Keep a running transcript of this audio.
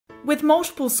With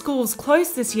multiple schools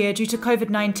closed this year due to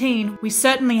COVID-19, we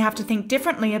certainly have to think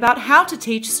differently about how to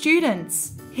teach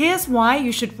students. Here's why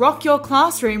you should rock your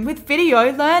classroom with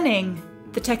video learning.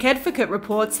 The Tech Advocate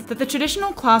reports that the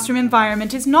traditional classroom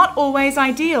environment is not always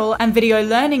ideal, and video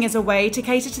learning is a way to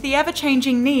cater to the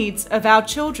ever-changing needs of our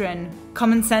children.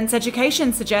 Common sense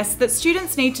education suggests that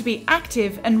students need to be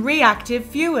active and reactive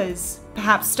viewers.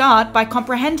 Perhaps start by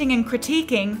comprehending and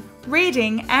critiquing,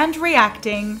 reading and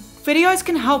reacting. Videos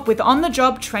can help with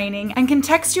on-the-job training and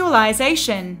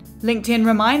contextualization. LinkedIn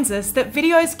reminds us that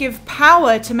videos give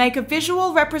power to make a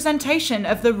visual representation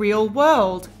of the real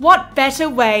world. What better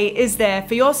way is there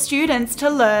for your students to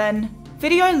learn?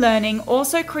 Video learning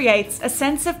also creates a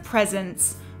sense of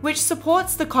presence, which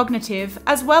supports the cognitive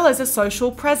as well as a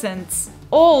social presence.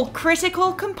 All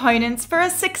critical components for a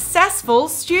successful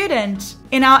student.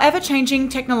 In our ever-changing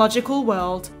technological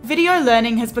world, video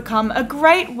learning has become a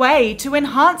great way to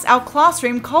enhance our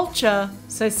classroom culture.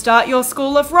 So start your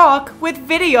School of Rock with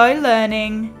video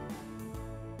learning.